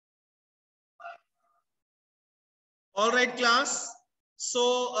All right, class.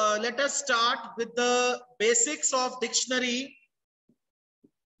 So let us start with the basics of dictionary.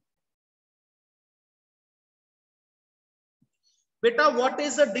 Beta, what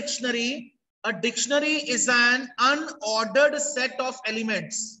is a dictionary? A dictionary is an unordered set of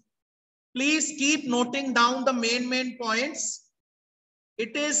elements. Please keep noting down the main points.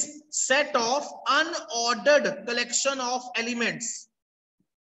 It is set of unordered collection of elements.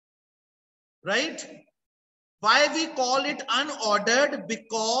 Right? Why we call it unordered?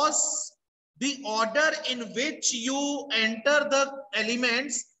 Because the order in which you enter the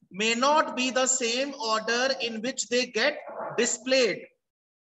elements may not be the same order in which they get displayed,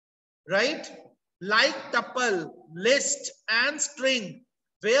 right? Like tuple, list, and string,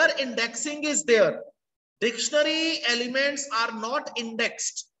 where indexing is there. Dictionary elements are not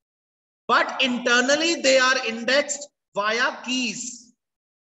indexed, but internally they are indexed via keys.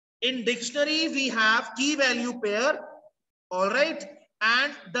 In dictionary, we have key value pair, all right,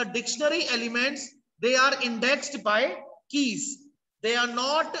 and the dictionary elements, they are indexed by keys. They are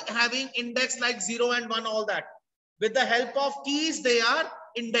not having index like 0 and 1, all that. With the help of keys, they are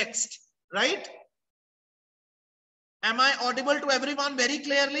indexed, right? Am I audible to everyone very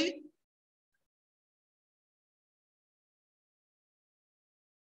clearly?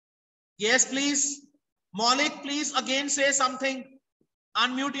 Yes, please. Maulik, please again say something.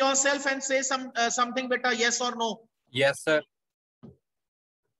 Unmute yourself and say something better, yes or no. Yes, sir.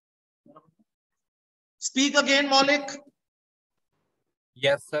 Speak again, Maulik.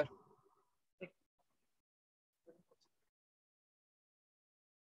 Yes, sir.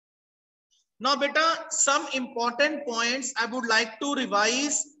 Now, beta, some important points I would like to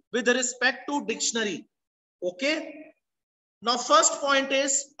revise with respect to dictionary. Okay. Now, first point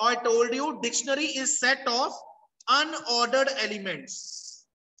is, I told you, dictionary is set of unordered elements.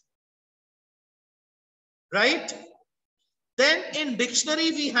 Right? Then in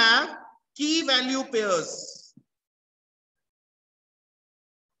dictionary, we have key value pairs.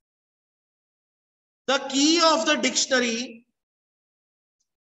 The key of the dictionary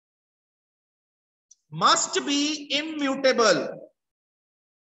must be immutable.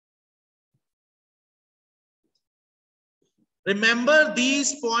 Remember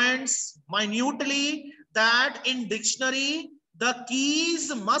these points minutely, that in dictionary, the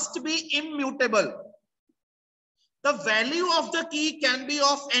keys must be immutable. The value of the key can be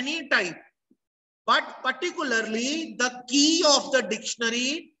of any type, but particularly the key of the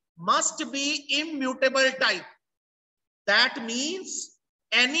dictionary must be immutable type. That means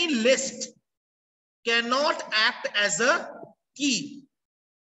any list cannot act as a key.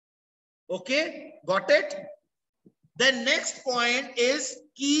 Okay, got it? The next point is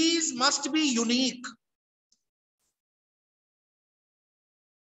keys must be unique.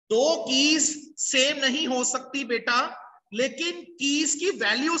 दो keys same नहीं हो सकती बेटा, लेकिन keys की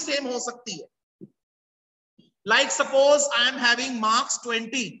value same हो सकती है. Like suppose I am having marks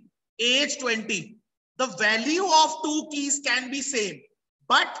 20, age 20. The value of two keys can be same,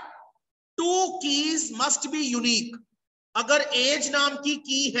 but two keys must be unique. अगर age नाम की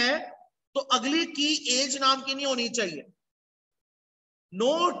की है, तो अगली की age नाम की नहीं होनी चाहिए.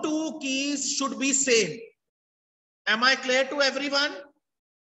 No two keys should be same. Am I clear to everyone?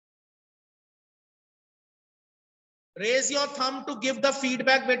 Raise your thumb to give the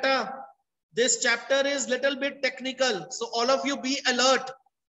feedback, beta. This chapter is little bit technical, so all of you be alert.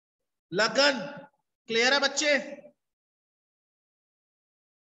 Lagan, clear hai bachche?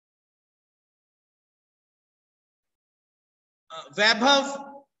 Vaibhav,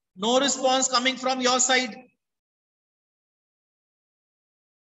 no response coming from your side.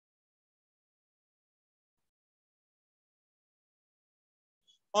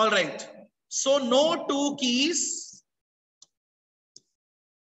 All right. So no two keys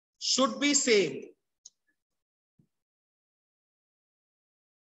should be same.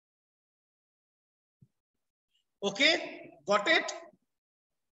 Okay, got it?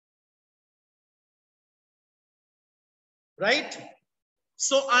 Right?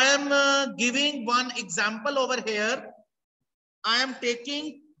 So I am giving one example over here. I am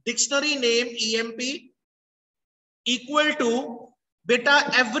taking dictionary name EMP equal to,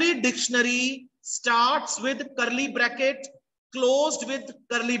 beta, every dictionary starts with curly bracket, closed with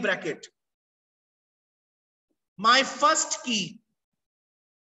curly bracket. My first key,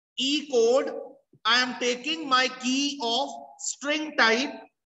 E code, I am taking my key of string type,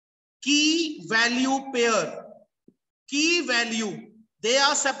 key value pair. Key value, they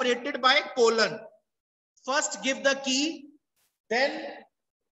are separated by colon. First give the key, then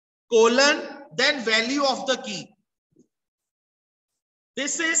colon, then value of the key.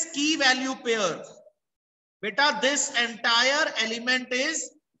 This is key value pair. Beta, this entire element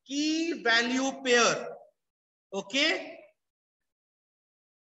is key value pair. Okay.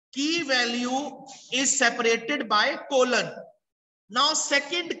 Key value is separated by colon. Now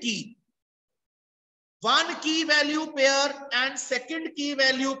second key. One key value pair and second key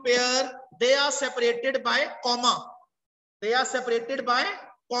value pair, they are separated by comma. They are separated by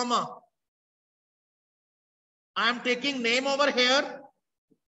comma. I am taking name over here.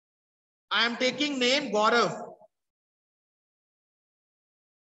 I am taking name Gaurav.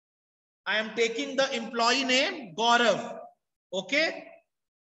 I am taking the employee name Gaurav. Okay.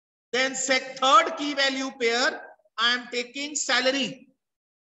 Then third key value pair, I am taking salary.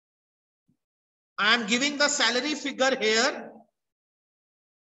 I am giving the salary figure here.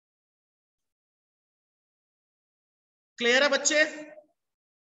 Clear, bache?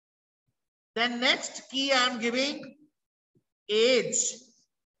 Then next key I am giving age.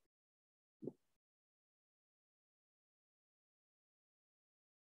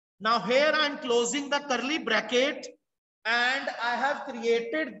 Now here I am closing the curly bracket and I have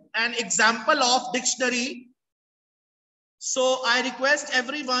created an example of dictionary. So I request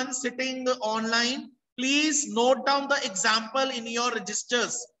everyone sitting online, please note down the example in your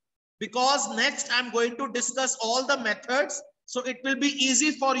registers, because next I'm going to discuss all the methods. So it will be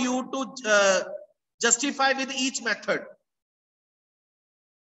easy for you to justify with each method.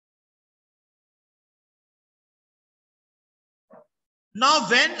 Now,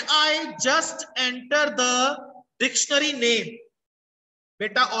 when I just enter the dictionary name,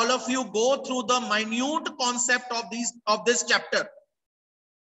 beta, all of you go through the minute concept of this chapter.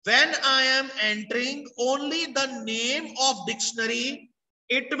 When I am entering only the name of dictionary,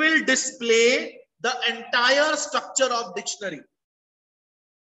 it will display the entire structure of dictionary.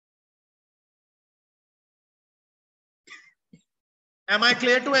 Am I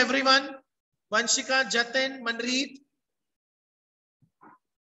clear to everyone? Vanshika, Jatin, Manreet.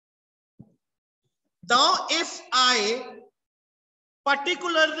 Now, if I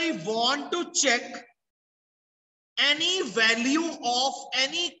particularly want to check any value of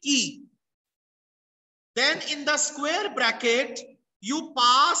any key, then in the square bracket, you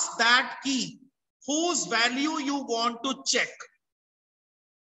pass that key whose value you want to check.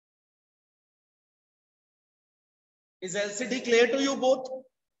 Is LCD clear to you both?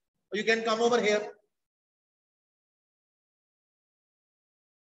 You can come over here.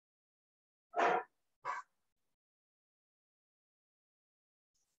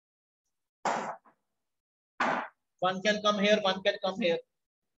 One can come here, one can come here.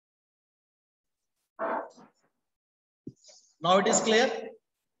 Now it is clear.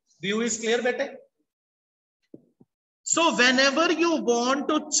 View is clear, bete. So whenever you want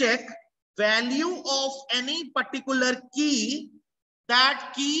to check value of any particular key,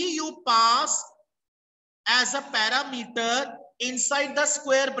 that key you pass as a parameter inside the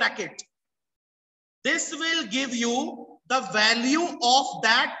square bracket. This will give you the value of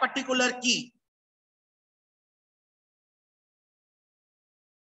that particular key.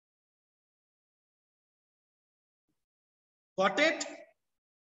 Got it?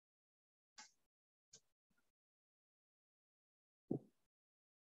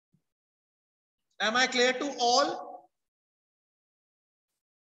 Am I clear to all?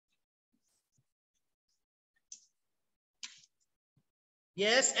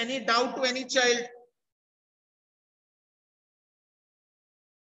 Yes, any doubt to any child?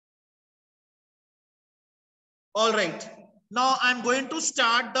 All right. Now I'm going to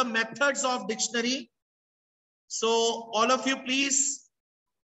start the methods of dictionary. So all of you, please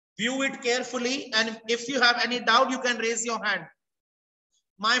view it carefully. And if you have any doubt, you can raise your hand.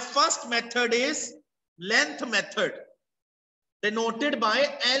 My first method is length method, denoted by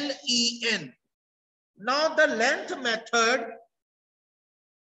LEN. Now the length method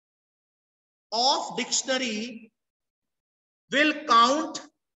of dictionary will count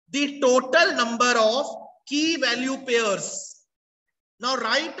the total number of key value pairs. Now,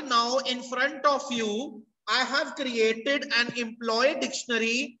 right now in front of you, I have created an employee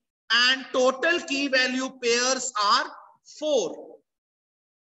dictionary and total key value pairs are 4.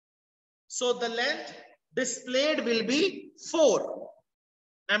 So the length displayed will be 4.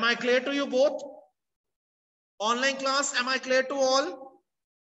 Am I clear to you both? Online class, am I clear to all?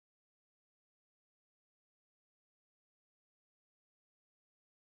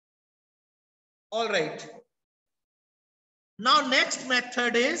 All right. Now next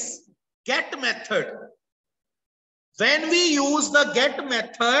method is get method. When we use the get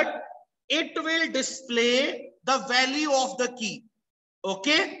method, it will display the value of the key.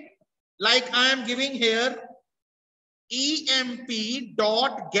 Okay? Like I am giving here emp.get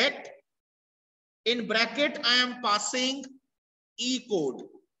In bracket, I am passing E code.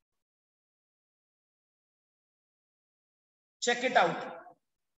 Check it out.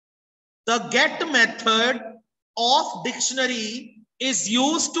 The get method of dictionary is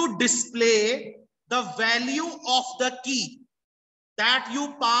used to display the value of the key that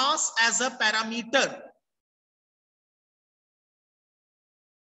you pass as a parameter.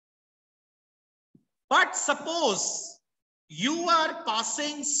 But suppose you are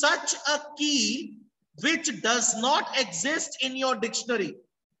passing such a key which does not exist in your dictionary.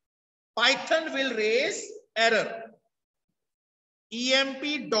 Python will raise error.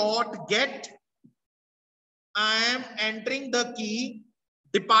 emp.get, I am entering the key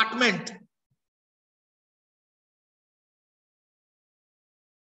department.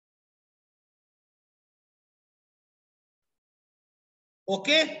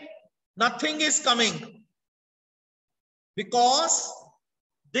 Okay, nothing is coming because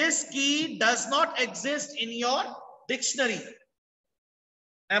this key does not exist in your dictionary.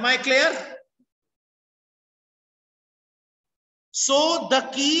 Am I clear? So the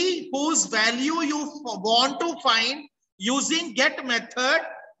key whose value you want to find using get method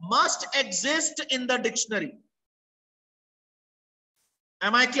must exist in the dictionary.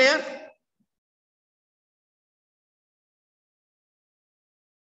 Am I clear?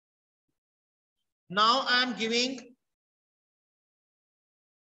 Now I am giving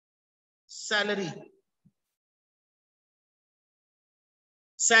salary.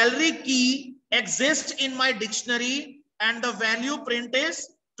 Salary key exists in my dictionary and the value print is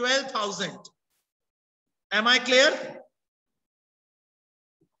 12,000. Am I clear?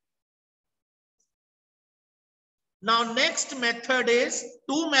 Now next method is,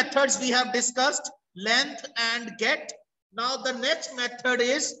 two methods we have discussed, length and get. Now the next method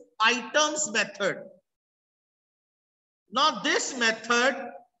is items method. Now this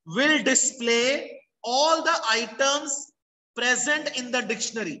method will display all the items present in the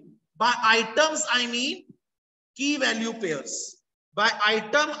dictionary. By items I mean key value pairs. By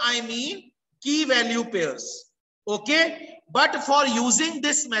item I mean key value pairs. Okay, but for using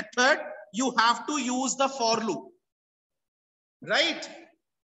this method you have to use the for loop. Right?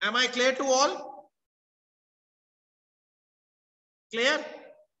 Am I clear to all? Clear?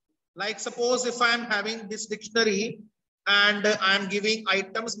 Like suppose if I am having this dictionary and I am giving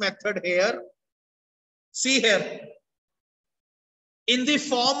items method here. See here. In the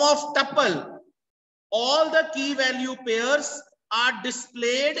form of tuple, all the key value pairs are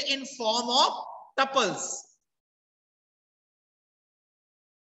displayed in form of tuples.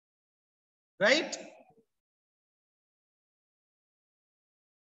 Right?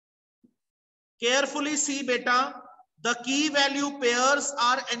 Carefully see, beta. The key value pairs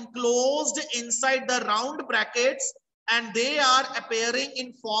are enclosed inside the round brackets and they are appearing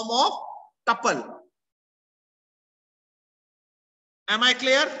in form of tuple. Am I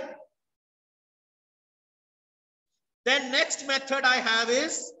clear? Then next method I have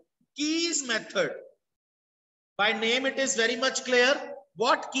is keys method. By name it is very much clear.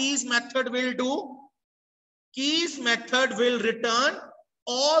 What keys method will do? Keys method will return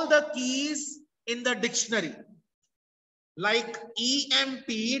all the keys in the dictionary, like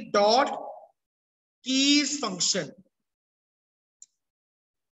emp.keys function.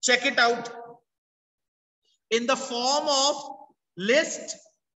 Check it out. In the form of list,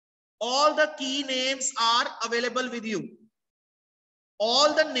 all the key names are available with you.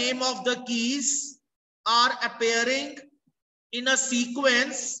 All the name of the keys are appearing in a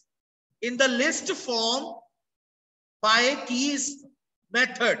sequence in the list form. By keys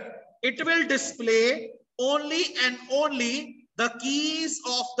method, it will display only and only the keys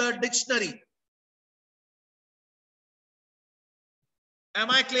of the dictionary. Am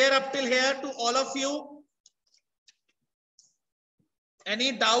I clear up till here to all of you?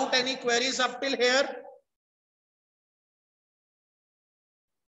 Any doubt, any queries up till here?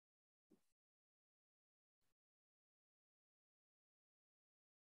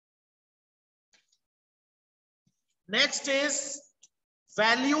 Next is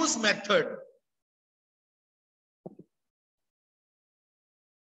values method.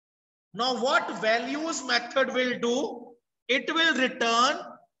 Now what values method will do? It will return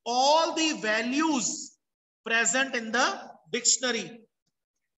all the values present in the dictionary.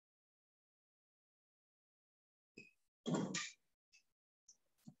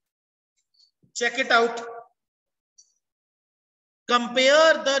 Check it out.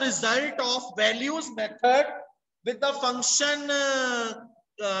 Compare the result of values method with the function,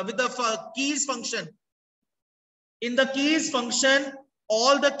 with the keys function. In the keys function,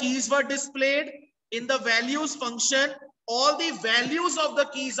 all the keys were displayed. In the values function, all the values of the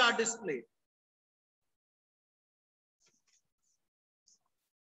keys are displayed.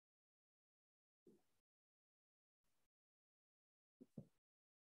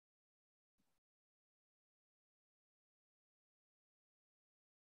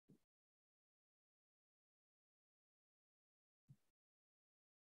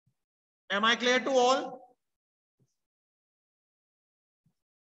 Am I clear to all?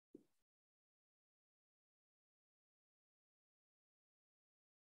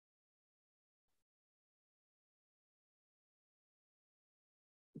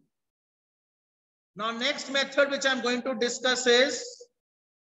 Now, next method which I'm going to discuss is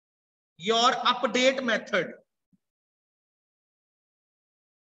your update method.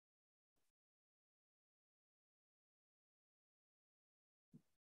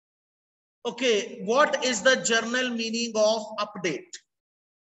 Okay, what is the general meaning of update?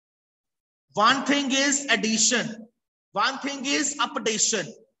 One thing is addition. One thing is updation.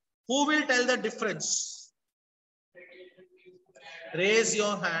 Who will tell the difference? Raise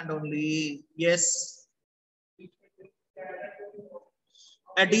your hand only. Yes.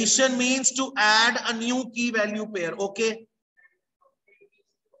 Addition means to add a new key value pair. Okay.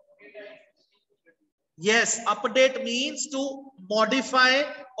 Yes, update means to modify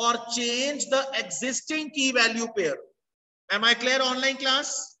or change the existing key value pair. Am I clear, online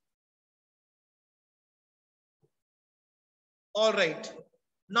class? All right.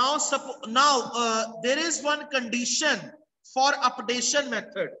 Now, there is one condition for updation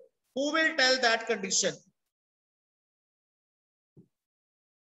method. Who will tell that condition?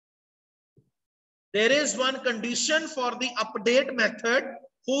 There is one condition for the update method.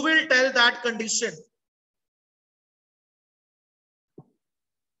 Who will tell that condition?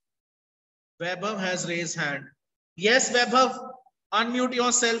 Vaibhav has raised hand. Yes, Vaibhav, unmute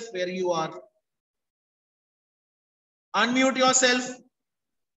yourself where you are. Unmute yourself.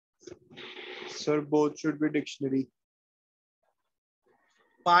 Sir, both should be dictionary.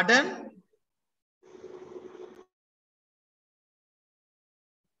 Pardon?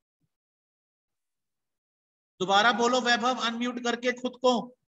 दोबारा बोलो वैभव, unmute करके खुद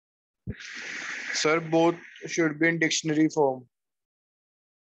को. Sir, both should be in dictionary form.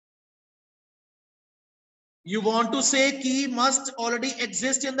 You want to say key must already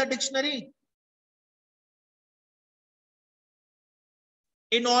exist in the dictionary?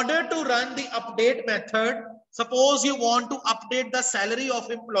 In order to run the update method, suppose you want to update the salary of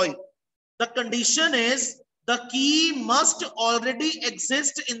employee. The condition is the key must already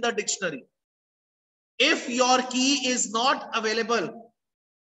exist in the dictionary. If your key is not available,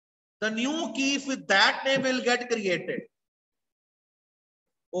 the new key with that name will get created.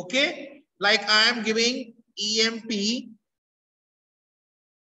 Okay, like I am giving EMP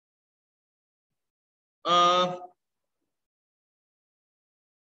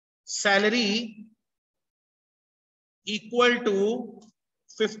salary equal to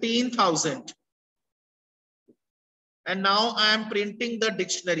 15,000. And now I am printing the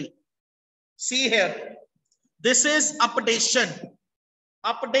dictionary. See here, this is updation.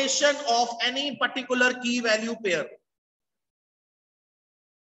 Updation of any particular key value pair.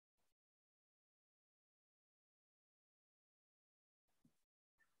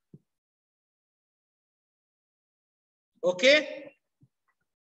 Okay.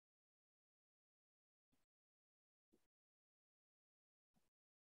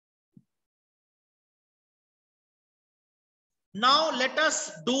 Now let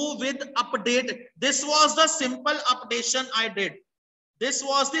us do with update. This was the simple updation I did. This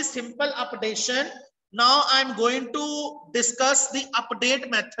was the simple updation. Now I'm going to discuss the update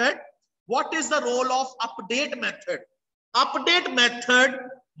method. What is the role of update method? Update method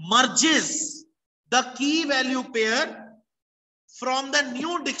merges the key value pair from the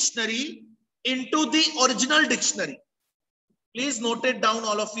new dictionary into the original dictionary. Please note it down,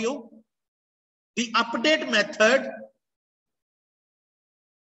 all of you. The update method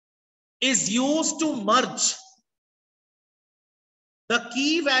is used to merge the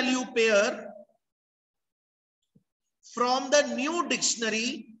key value pair from the new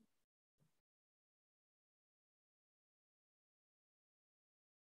dictionary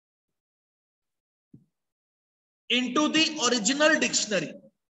into the original dictionary.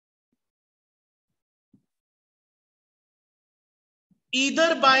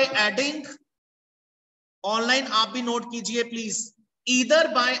 Either by adding, online आप भी note कीजिए please, either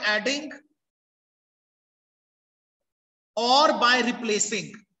by adding or by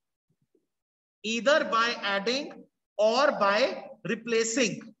replacing. Either by adding or by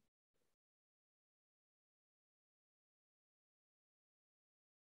replacing.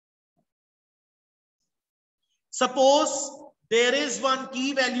 Suppose there is one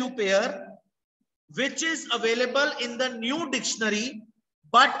key value pair which is available in the new dictionary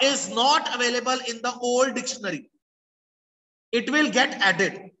but is not available in the old dictionary. It will get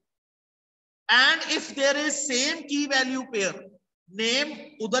added. And if there is same key value pair,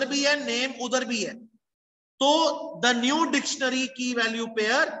 name udhar bhi hai, name udhar bhi hai, so the new dictionary key value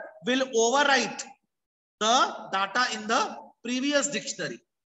pair will overwrite the data in the previous dictionary.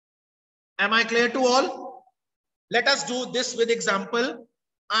 Am I clear to all? Let us do this with example.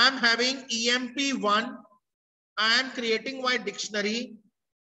 I am having EMP1. I am creating my dictionary.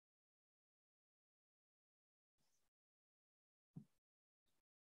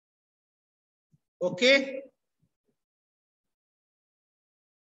 Okay.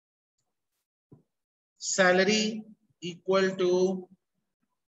 Salary equal to,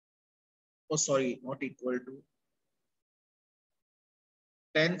 oh sorry, not equal to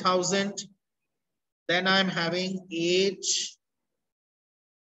 10,000. Then I'm having age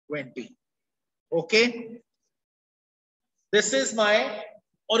 20. Okay. This is my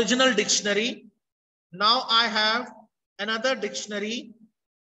original dictionary. Now I have another dictionary.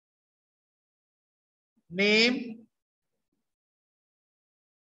 Name,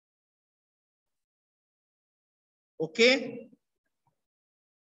 okay.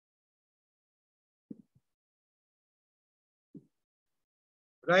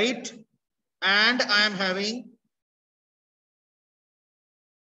 Right. And I am having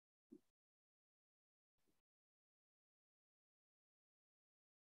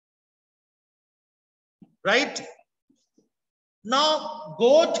right. Now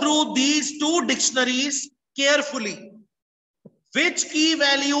go through these two dictionaries carefully. Which key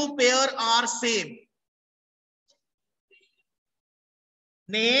value pair are same?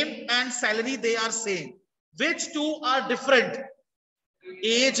 Name and salary, they are same. Which two are different?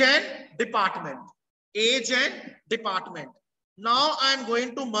 Age and department. Age and department. Now I am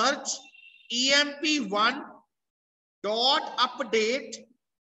going to merge EMP1 dot update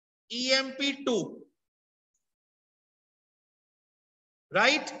EMP2.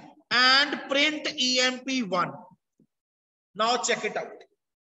 Right? And print EMP1. Now check it out.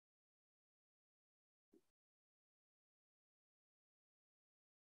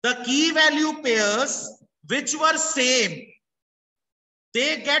 The key value pairs which were same,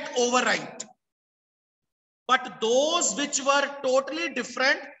 they get overwrite. But those which were totally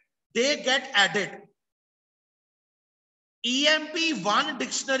different, they get added. EMP1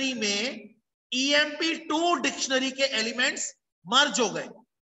 dictionary में EMP2 dictionary के elements मर्ज हो गए.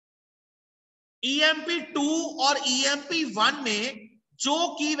 EMP2 और EMP1 में जो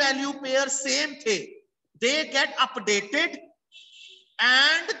की value pair same थे, they get updated,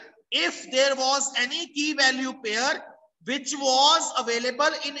 and if there was any key value pair which was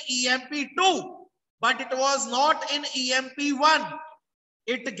available in EMP2 but it was not in EMP1,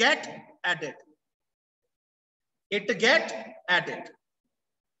 it get added. It get added.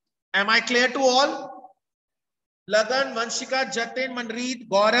 Am I clear to all? Lagan, Vanshika, Jatin, Manreet,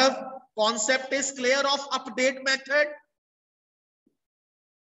 Gaurav, concept is clear of update method?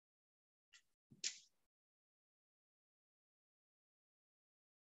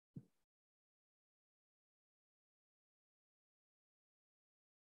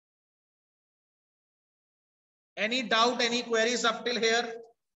 Any doubt, any queries up till here?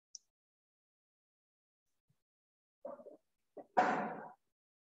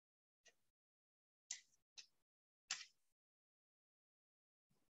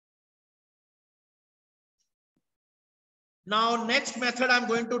 Now, next method I'm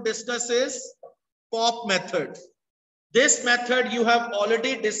going to discuss is pop method. This method you have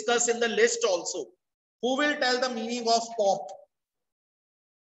already discussed in the list also. Who will tell the meaning of pop?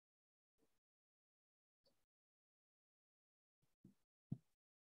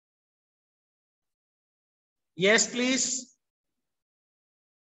 Yes, please.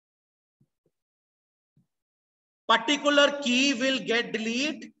 Particular key will get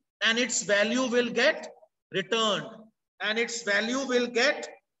deleted and its value will get returned. And its value will get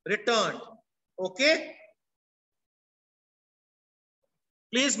returned. Okay?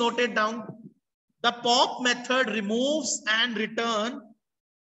 Please note it down. The pop method removes and return.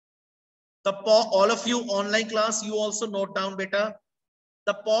 The pop, all of you online class, you also note down beta.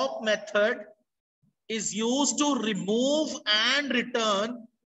 The pop method is used to remove and return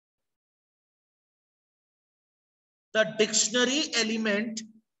the dictionary element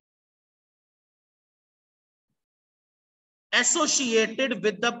associated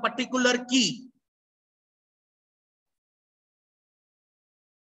with the particular key.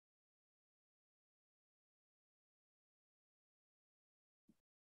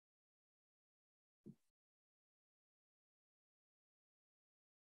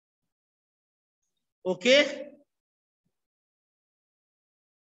 Okay.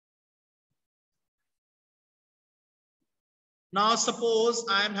 Now suppose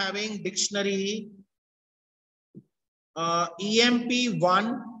I am having dictionary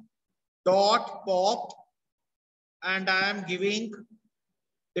EMP1 dot pop and I am giving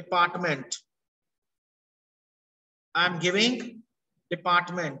department. I am giving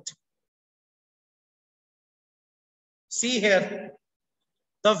department. See here,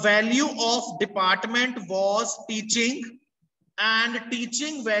 the value of department was teaching, and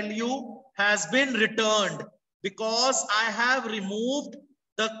teaching value has been returned because I have removed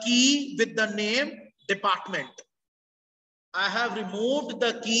the key with the name department. I have removed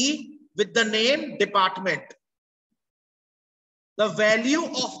the key with the name department. The value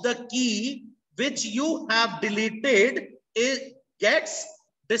of the key which you have deleted gets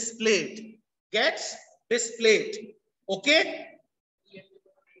displayed. Gets displayed. Okay?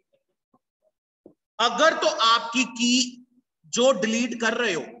 अगर तो आपकी की जो delete कर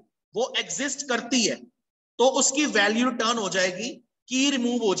रहे हो वो exist करती है तो उसकी वैल्यू टर्न हो जाएगी, की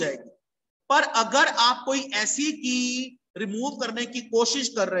रिमूव हो जाएगी. पर अगर आप कोई ऐसी की रिमूव करने की कोशिश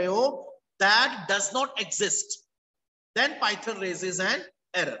कर रहे हो that does not exist, then Python raises an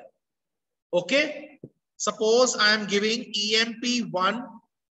error. Okay, suppose I am giving emp1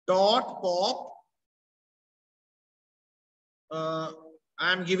 dot pop. I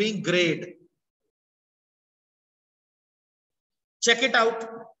am giving grade. Check it out.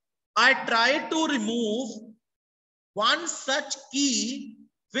 I try to remove one such key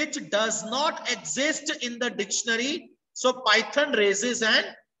which does not exist in the dictionary. So Python raises an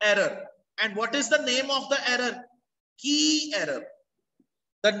error. And what is the name of the error? Key error.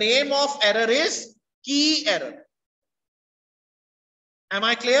 The name of error is key error. Am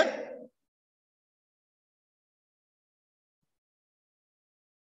I clear?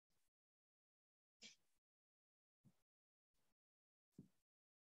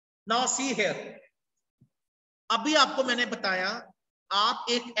 Now see here. अभी आपको मैंने बताया आप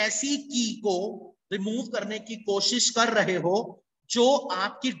एक ऐसी की को remove करने की कोशिश कर रहे हो जो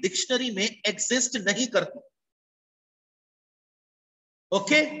आपकी डिक्शनरी में एग्जिस्ट नहीं करती.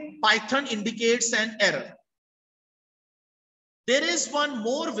 Okay, Python indicates an error. There is one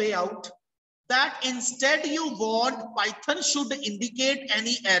more way out, that instead you want Python should indicate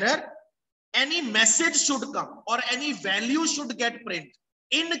any error, any message should come or any value should get printed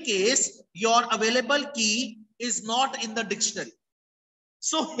in case your available key is not in the dictionary.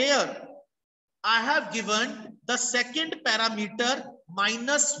 So here I have given the second parameter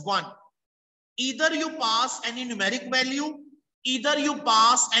 -1. Either you pass any numeric value, either you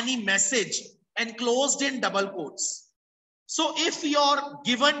pass any message enclosed in double quotes. So if your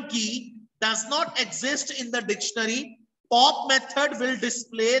given key does not exist in the dictionary, pop method will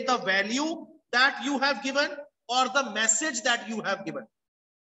display the value that you have given or the message that you have given.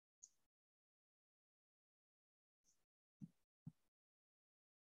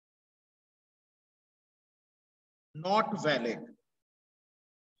 Not valid.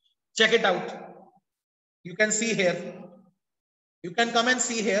 Check it out. You can see here. You can come and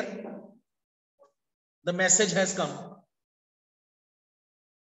see here. The message has come.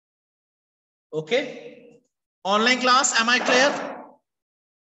 Okay. Online class, am I clear?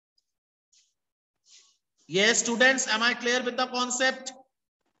 Yes, students, am I clear with the concept?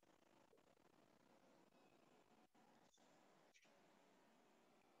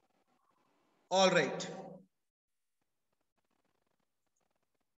 All right.